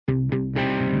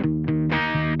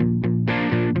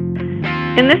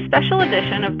In this special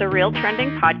edition of the Real Trending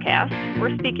podcast,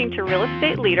 we're speaking to real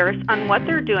estate leaders on what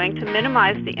they're doing to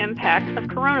minimize the impact of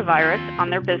coronavirus on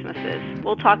their businesses.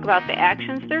 We'll talk about the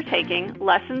actions they're taking,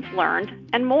 lessons learned,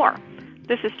 and more.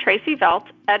 This is Tracy Velt,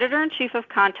 Editor-in-Chief of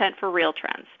Content for Real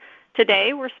Trends.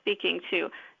 Today, we're speaking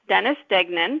to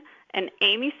Degnan and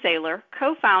Amy Saylor,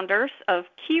 co-founders of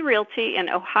Key Realty in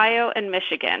Ohio and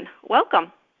Michigan. Welcome.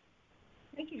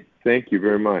 Thank you. Thank you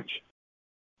very much.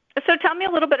 So tell me a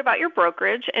little bit about your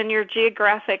brokerage and your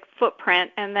geographic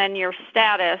footprint and then your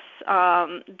status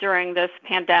during this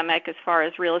pandemic as far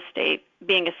as real estate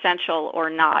being essential or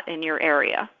not in your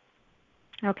area.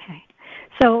 Okay.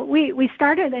 So we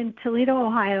started in Toledo,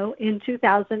 Ohio in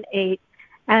 2008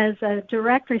 as a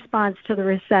direct response to the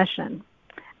recession.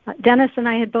 Dennis and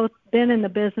I had both been in the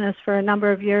business for a number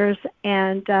of years,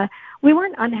 and we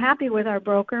weren't unhappy with our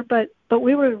broker, but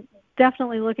we were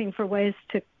definitely looking for ways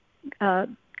to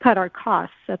cut our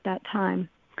costs at that time.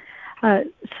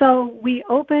 So we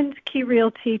opened Key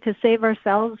Realty to save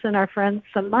ourselves and our friends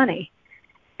some money.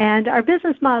 And our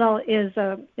business model is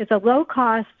a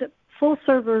low-cost,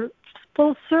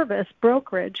 full-service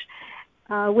brokerage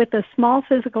with a small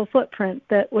physical footprint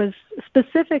that was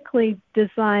specifically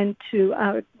designed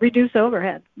to reduce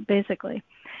overhead, basically.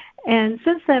 And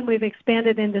since then, we've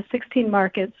expanded into 16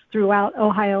 markets throughout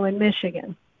Ohio and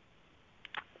Michigan.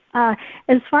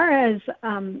 As far as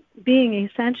being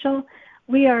essential,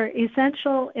 we are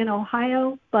essential in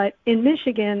Ohio, but in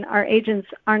Michigan, our agents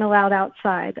aren't allowed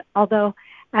outside, although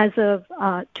as of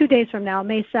 2 days from now,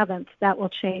 May 7th, that will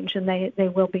change, and they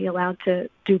will be allowed to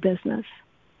do business.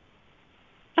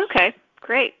 Okay,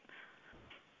 great.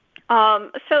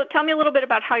 So tell me a little bit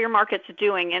about how your market's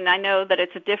doing, and I know that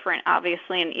it's different,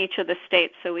 obviously, in each of the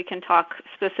states, so we can talk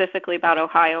specifically about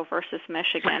Ohio versus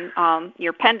Michigan.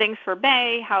 Your pendings for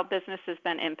May, how business has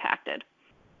been impacted.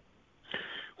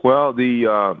 Well, we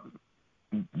were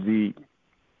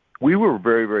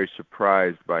very, very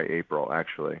surprised by April,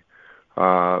 actually.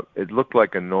 It looked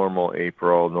like a normal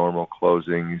April, normal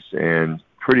closings, and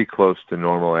pretty close to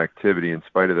normal activity in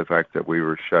spite of the fact that we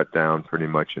were shut down pretty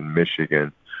much in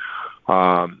Michigan.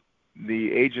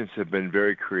 The agents have been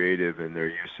very creative in their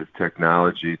use of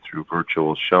technology through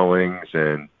virtual showings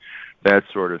and that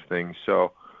sort of thing.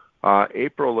 So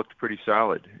April looked pretty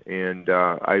solid, and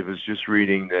I was just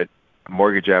reading that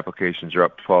mortgage applications are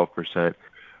up 12%.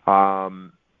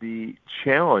 The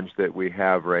challenge that we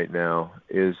have right now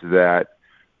is that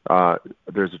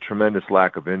there's a tremendous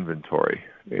lack of inventory.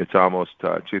 It's almost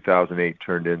 2008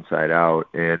 turned inside out,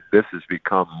 and this has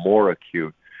become more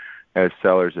acute as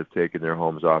sellers have taken their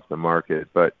homes off the market.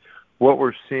 But what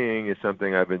we're seeing is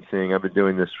something I've been seeing. I've been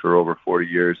doing this for over 40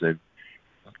 years, and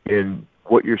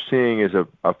what you're seeing is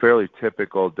a fairly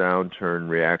typical downturn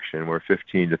reaction. We're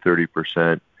 15 to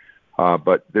 30%,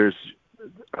 but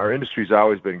our industry's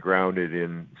always been grounded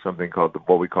in something called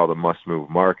what we call the must-move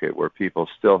market, where people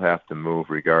still have to move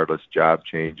regardless, job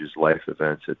changes, life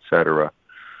events, etc.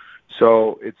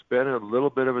 So it's been a little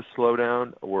bit of a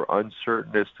slowdown. We're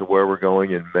uncertain as to where we're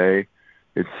going in May.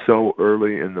 It's so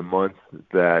early in the month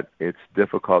that it's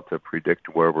difficult to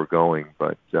predict where we're going,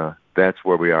 but that's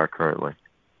where we are currently.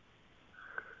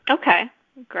 Okay,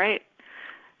 great.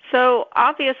 So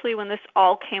obviously when this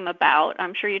all came about,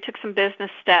 I'm sure you took some business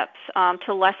steps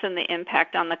to lessen the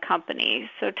impact on the company.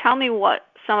 So tell me what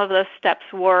some of those steps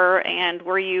were, and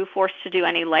were you forced to do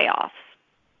any layoffs?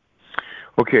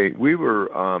 Okay, we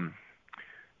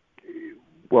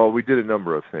did a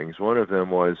number of things. One of them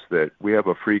was that we have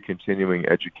a free continuing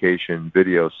education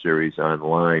video series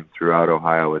online throughout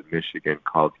Ohio and Michigan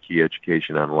called Key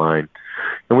Education Online.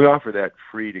 And we offer that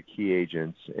free to key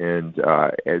agents and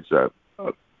as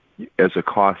a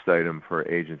cost item for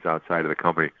agents outside of the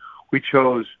company. We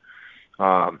chose,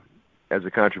 as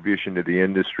a contribution to the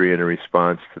industry and a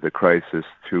response to the crisis,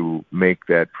 to make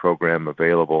that program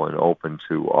available and open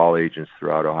to all agents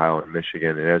throughout Ohio and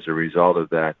Michigan. And as a result of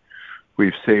that,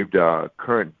 we've saved,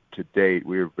 current to date,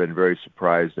 we've been very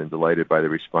surprised and delighted by the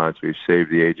response. We've saved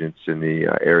the agents in the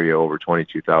area over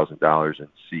 $22,000 in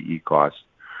CE costs.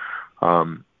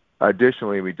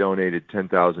 Additionally, we donated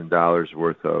 $10,000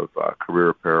 worth of career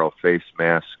apparel, face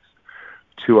masks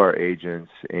to our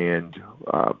agents, and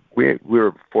we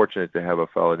were fortunate to have a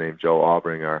fellow named Joe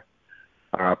Albring, our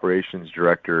operations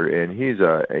director, and he's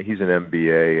an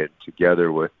MBA, and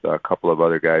together with a couple of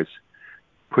other guys,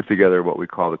 put together what we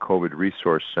call the COVID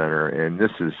Resource Center, and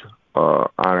this is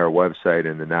on our website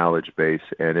in the knowledge base,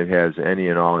 and it has any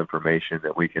and all information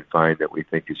that we can find that we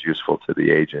think is useful to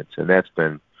the agents, and that's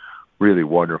been really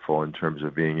wonderful in terms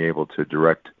of being able to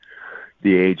direct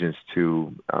the agents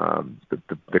to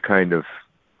the kind of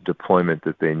deployment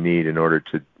that they need in order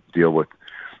to deal with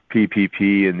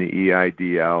PPP and the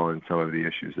EIDL and some of the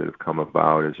issues that have come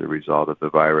about as a result of the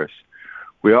virus.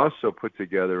 We also put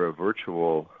together a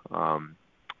virtual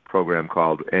program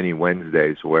called Any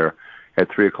Wednesdays, where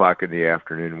at 3 o'clock in the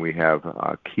afternoon we have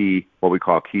what we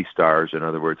call key stars, in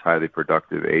other words, highly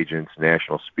productive agents,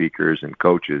 national speakers, and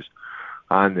coaches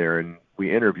on there, and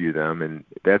we interview them, and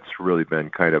that's really been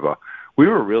kind of we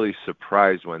were really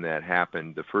surprised when that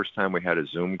happened. The first time we had a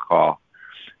Zoom call,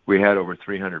 we had over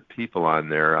 300 people on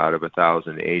there out of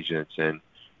 1,000 agents, and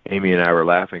Amy and I were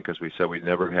laughing because we said we'd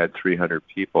never had 300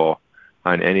 people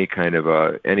on any kind of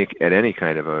an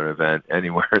event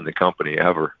anywhere in the company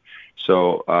ever.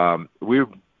 So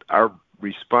our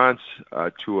response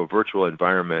to a virtual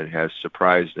environment has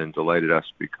surprised and delighted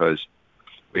us because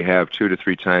we have 2 to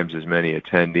 3 times as many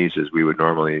attendees as we would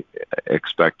normally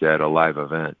expect at a live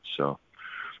event. So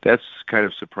that's kind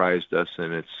of surprised us,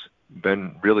 and it's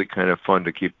been really kind of fun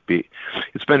to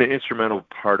it's been an instrumental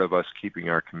part of us keeping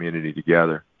our community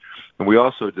together. And we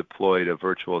also deployed a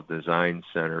virtual design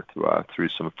center through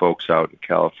some folks out in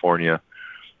California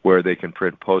where they can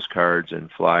print postcards and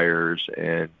flyers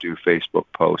and do Facebook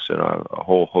posts and a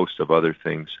whole host of other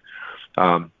things,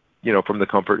 from the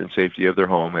comfort and safety of their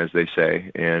home, as they say.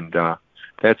 And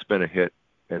that's been a hit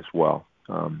as well.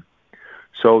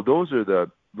 So those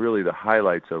are really the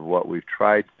highlights of what we've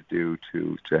tried to do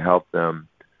to help them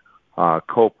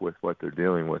cope with what they're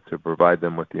dealing with, to provide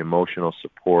them with the emotional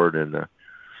support and the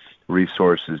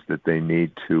resources that they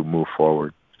need to move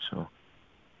forward. So.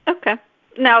 Okay.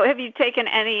 Now, have you taken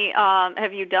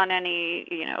have you done any,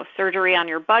 surgery on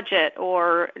your budget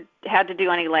or had to do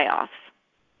any layoffs?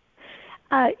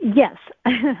 Yes.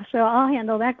 So I'll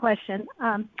handle that question.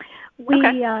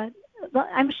 Okay.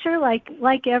 I'm sure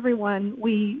like everyone,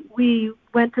 we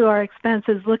went through our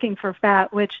expenses looking for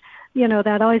fat, which,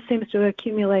 that always seems to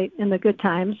accumulate in the good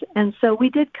times. And so we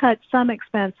did cut some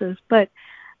expenses, but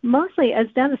mostly, as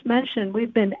Dennis mentioned,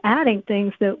 we've been adding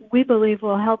things that we believe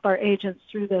will help our agents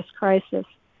through this crisis.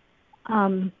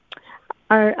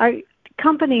 Our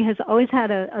company has always had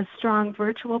a strong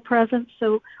virtual presence,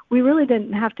 so we really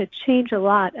didn't have to change a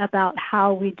lot about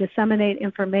how we disseminate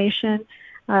information.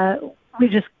 We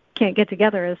just can't get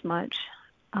together as much.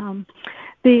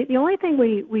 The only thing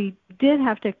we did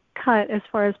have to cut as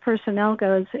far as personnel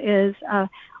goes is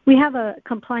we have a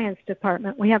compliance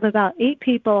department. We have about 8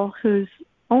 people whose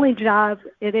only job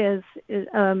it is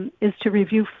to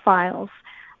review files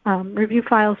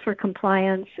for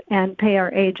compliance and pay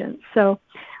our agents. So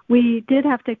we did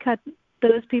have to cut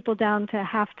those people down to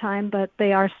half-time, but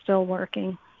they are still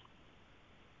working.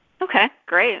 Okay,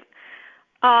 great.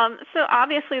 So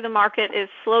obviously the market is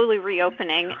slowly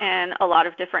reopening in a lot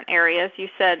of different areas. You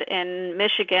said in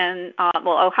Michigan,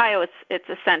 Ohio, it's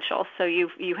essential, so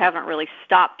you haven't really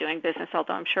stopped doing business,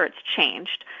 although I'm sure it's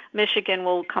changed. Michigan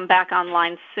will come back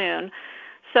online soon.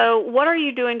 So what are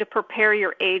you doing to prepare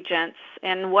your agents,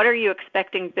 and what are you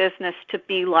expecting business to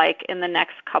be like in the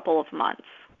next couple of months?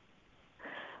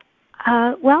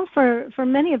 Well, for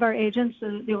many of our agents,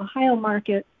 the Ohio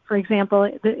market, for example,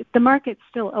 the market's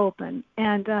still open.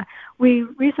 And we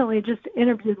recently just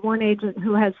interviewed one agent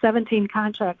who has 17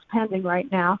 contracts pending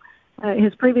right now.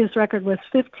 His previous record was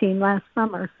 15 last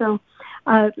summer. So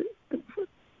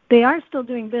they are still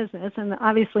doing business, and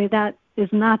obviously that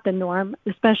is not the norm,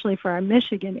 especially for our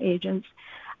Michigan agents.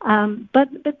 But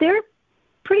they're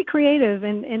pretty creative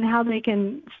in how they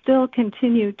can still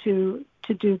continue to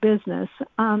do business.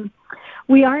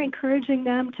 We are encouraging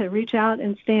them to reach out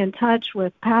and stay in touch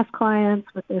with past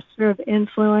clients, with their sphere of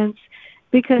influence,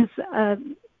 because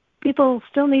people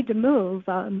still need to move.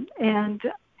 And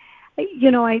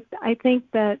I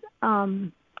think that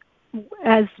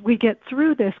as we get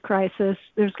through this crisis,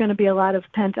 there's going to be a lot of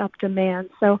pent-up demand.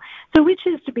 So we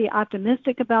choose to be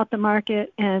optimistic about the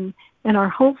market and are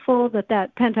hopeful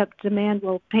that pent-up demand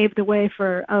will pave the way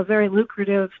for a very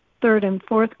lucrative third and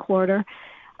fourth quarter.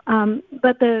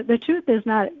 But the truth is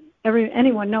no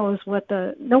one knows what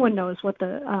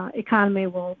the economy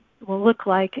will look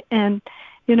like. And,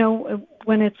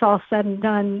 when it's all said and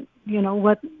done,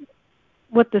 what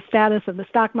the status of the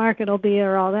stock market will be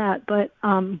or all that. But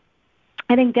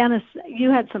I think, Dennis, you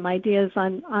had some ideas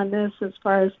on this as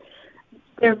far as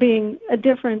there being a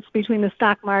difference between the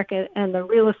stock market and the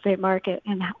real estate market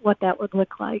and what that would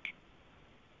look like.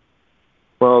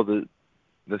 Well, the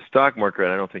stock market,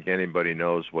 I don't think anybody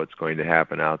knows what's going to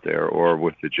happen out there or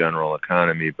with the general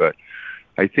economy, but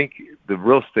I think the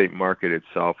real estate market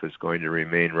itself is going to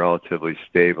remain relatively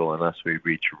stable unless we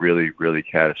reach really, really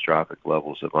catastrophic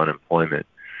levels of unemployment.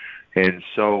 And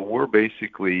so we're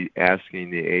basically asking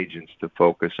the agents to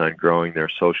focus on growing their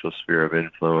social sphere of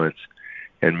influence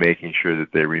and making sure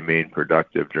that they remain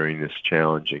productive during this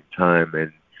challenging time.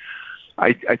 And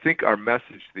I think our message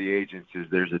to the agents is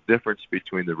there's a difference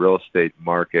between the real estate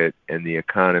market and the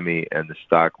economy and the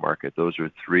stock market. Those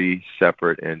are three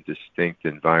separate and distinct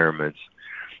environments.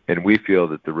 And we feel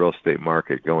that the real estate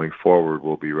market going forward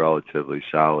will be relatively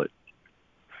solid.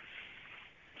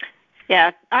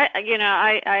 Yeah,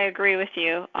 I agree with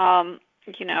you.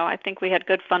 I think we had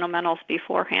good fundamentals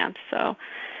beforehand. So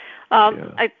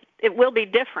it will be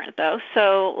different, though.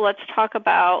 So let's talk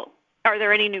about, are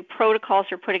there any new protocols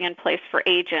you're putting in place for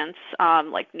agents,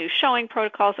 like new showing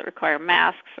protocols that require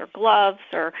masks or gloves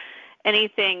or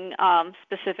anything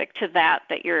specific to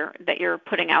that you're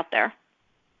putting out there?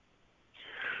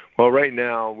 Well, right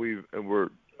now, we're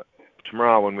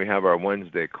tomorrow when we have our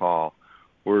Wednesday call,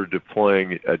 we're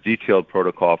deploying a detailed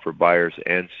protocol for buyers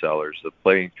and sellers. The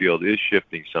playing field is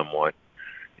shifting somewhat.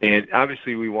 And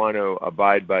obviously we want to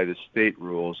abide by the state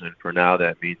rules, and for now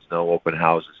that means no open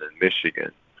houses in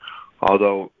Michigan.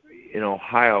 Although in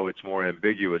Ohio it's more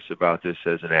ambiguous about this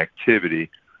as an activity.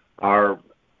 Our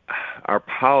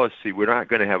policy, we're not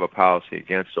going to have a policy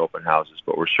against open houses,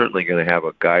 but we're certainly going to have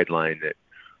a guideline that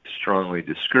strongly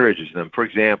discourages them. For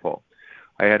example,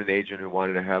 I had an agent who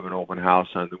wanted to have an open house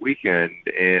on the weekend,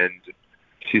 and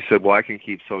she said, well, I can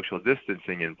keep social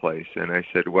distancing in place. And I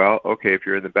said, well, okay, if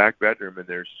you're in the back bedroom and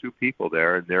there's two people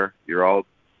there and you're all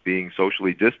being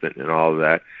socially distant and all of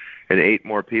that, and 8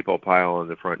 more people pile on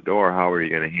the front door, how are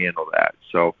you going to handle that?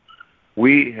 So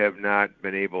we have not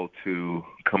been able to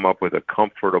come up with a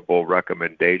comfortable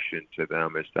recommendation to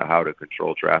them as to how to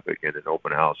control traffic in an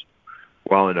open house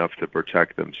well enough to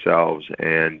protect themselves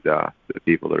and the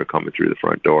people that are coming through the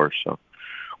front door. So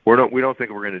we don't think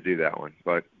we're going to do that one,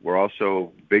 but we're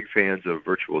also big fans of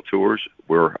virtual tours.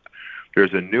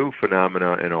 There's a new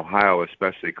phenomena in Ohio,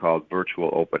 especially called virtual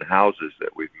open houses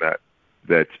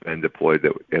that's been deployed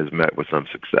that has met with some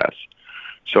success.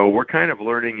 So we're kind of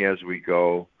learning as we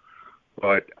go,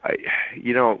 but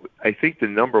I think the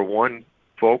number one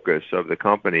focus of the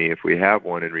company, if we have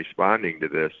one in responding to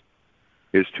this,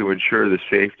 is to ensure the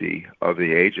safety of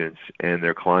the agents and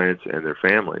their clients and their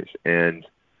families. And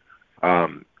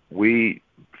we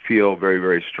feel very,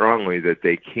 very strongly that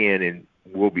they can and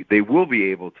they will be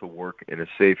able to work in a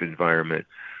safe environment,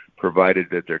 provided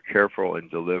that they're careful and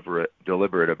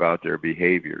deliberate about their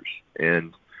behaviors.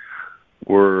 And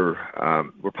we're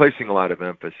placing a lot of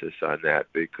emphasis on that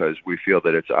because we feel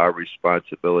that it's our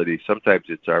responsibility. Sometimes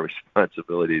it's our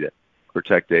responsibility to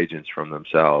protect agents from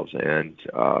themselves, and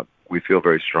we feel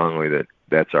very strongly that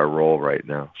that's our role right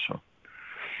now. So,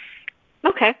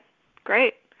 okay,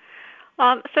 great.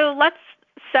 So let's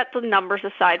set the numbers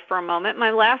aside for a moment.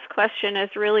 My last question is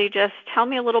really just tell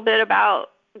me a little bit about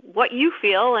what you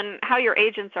feel and how your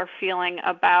agents are feeling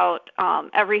about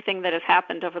everything that has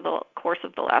happened over the course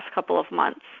of the last couple of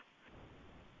months.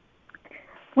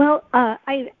 Well,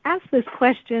 I ask this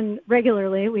question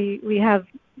regularly. We have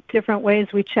different ways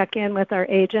we check in with our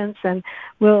agents, and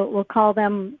we'll call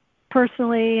them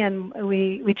personally, and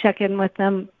we check in with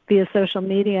them via social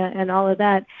media and all of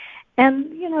that.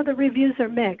 And, the reviews are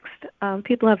mixed.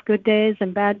 People have good days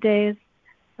and bad days.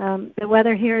 The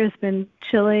weather here has been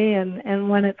chilly, and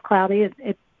when it's cloudy,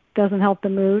 it doesn't help the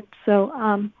mood.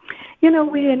 So,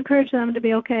 we encourage them to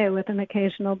be okay with an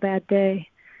occasional bad day.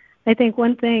 I think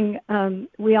one thing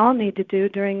we all need to do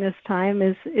during this time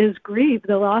is grieve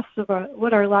the loss of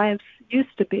what our lives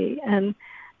used to be, and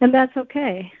that's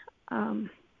okay.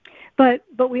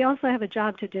 But we also have a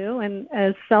job to do, and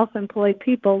as self-employed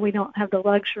people, we don't have the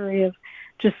luxury of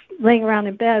just laying around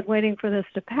in bed waiting for this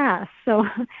to pass. So,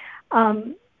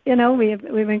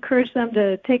 we've encouraged them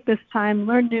to take this time,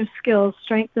 learn new skills,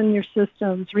 strengthen your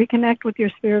systems, reconnect with your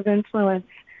sphere of influence,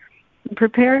 and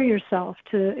prepare yourself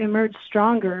to emerge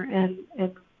stronger and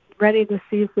ready to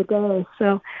seize the day.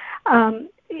 So,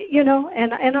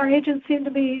 and our agents seem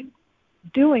to be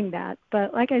doing that.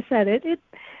 But like I said,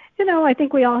 I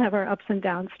think we all have our ups and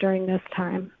downs during this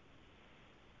time.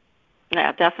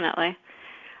 Yeah, definitely.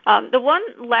 The one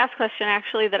last question,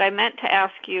 actually, that I meant to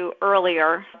ask you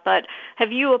earlier, but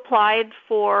have you applied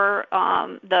for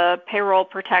the payroll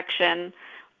protection,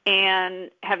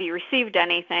 and have you received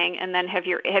anything? And then have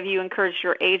you encouraged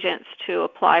your agents to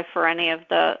apply for any of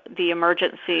the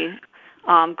emergency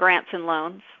grants and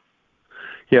loans?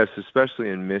 Yes, especially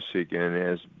in Michigan,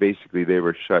 as basically they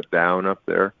were shut down up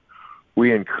there.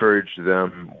 We encourage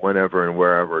them whenever and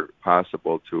wherever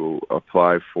possible to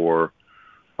apply for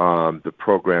the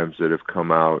programs that have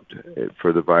come out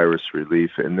for the virus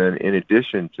relief. And then in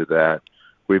addition to that,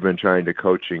 we've been trying to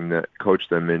coach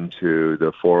them into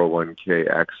the 401k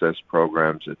access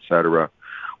programs, et cetera.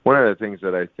 one of the things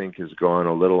that I think has gone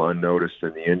a little unnoticed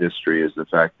in the industry is the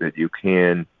fact that you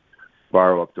can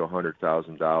borrow up to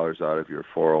 $100,000 out of your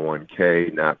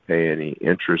 401k, not pay any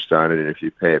interest on it, and if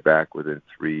you pay it back within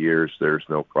 3 years, there's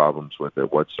no problems with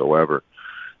it whatsoever.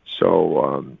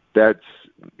 So that's,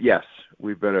 yes,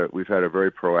 we've had a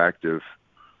very proactive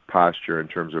posture in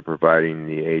terms of providing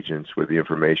the agents with the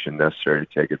information necessary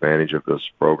to take advantage of those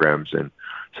programs. And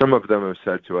some of them have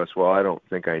said to us, well, I don't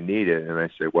think I need it. And I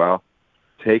say, well,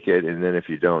 take it, and then if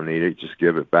you don't need it, just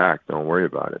give it back. Don't worry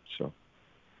about it. So,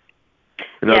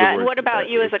 and what about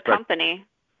you as a company?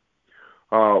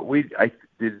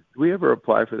 Did we ever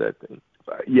apply for that thing?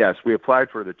 Yes, we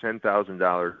applied for the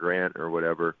 $10,000 grant or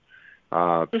whatever 2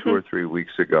 or 3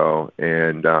 weeks ago,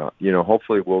 and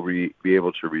hopefully we'll be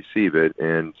able to receive it,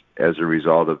 and as a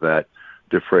result of that,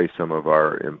 defray some of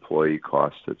our employee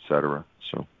costs, et cetera.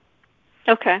 So.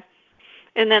 Okay.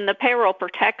 And then the payroll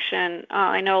protection,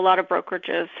 I know a lot of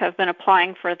brokerages have been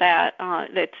applying for that.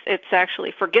 It's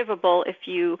actually forgivable if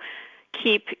you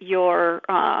keep your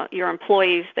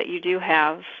employees that you do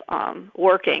have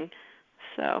working.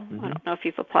 So I don't know if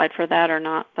you've applied for that or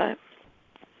not, but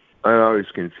I always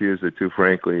confuse the two.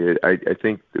 Frankly, I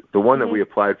think the one that we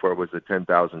applied for was a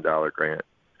 $10,000 grant.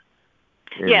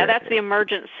 And that's the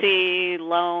emergency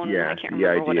loan. Yeah, I can't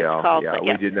remember what it's called. Yeah,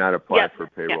 we did not apply for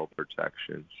payroll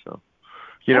protection. So.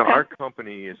 Our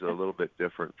company is a little bit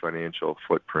different financial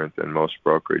footprint than most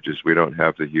brokerages. We don't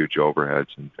have the huge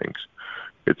overheads and things.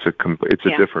 It's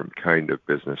a different kind of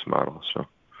business model. So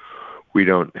we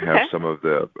don't have some of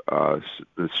the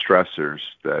stressors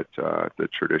that the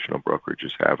traditional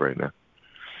brokerages have right now.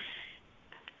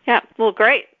 Yeah, well,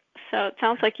 great. So it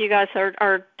sounds like you guys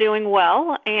are doing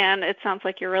well, and it sounds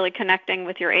like you're really connecting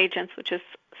with your agents, which is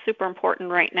super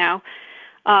important right now.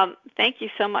 Thank you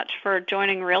so much for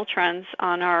joining Real Trends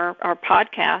on our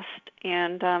podcast,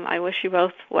 and I wish you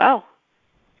both well.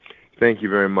 Thank you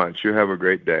very much. You have a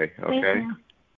great day, okay? Thank you.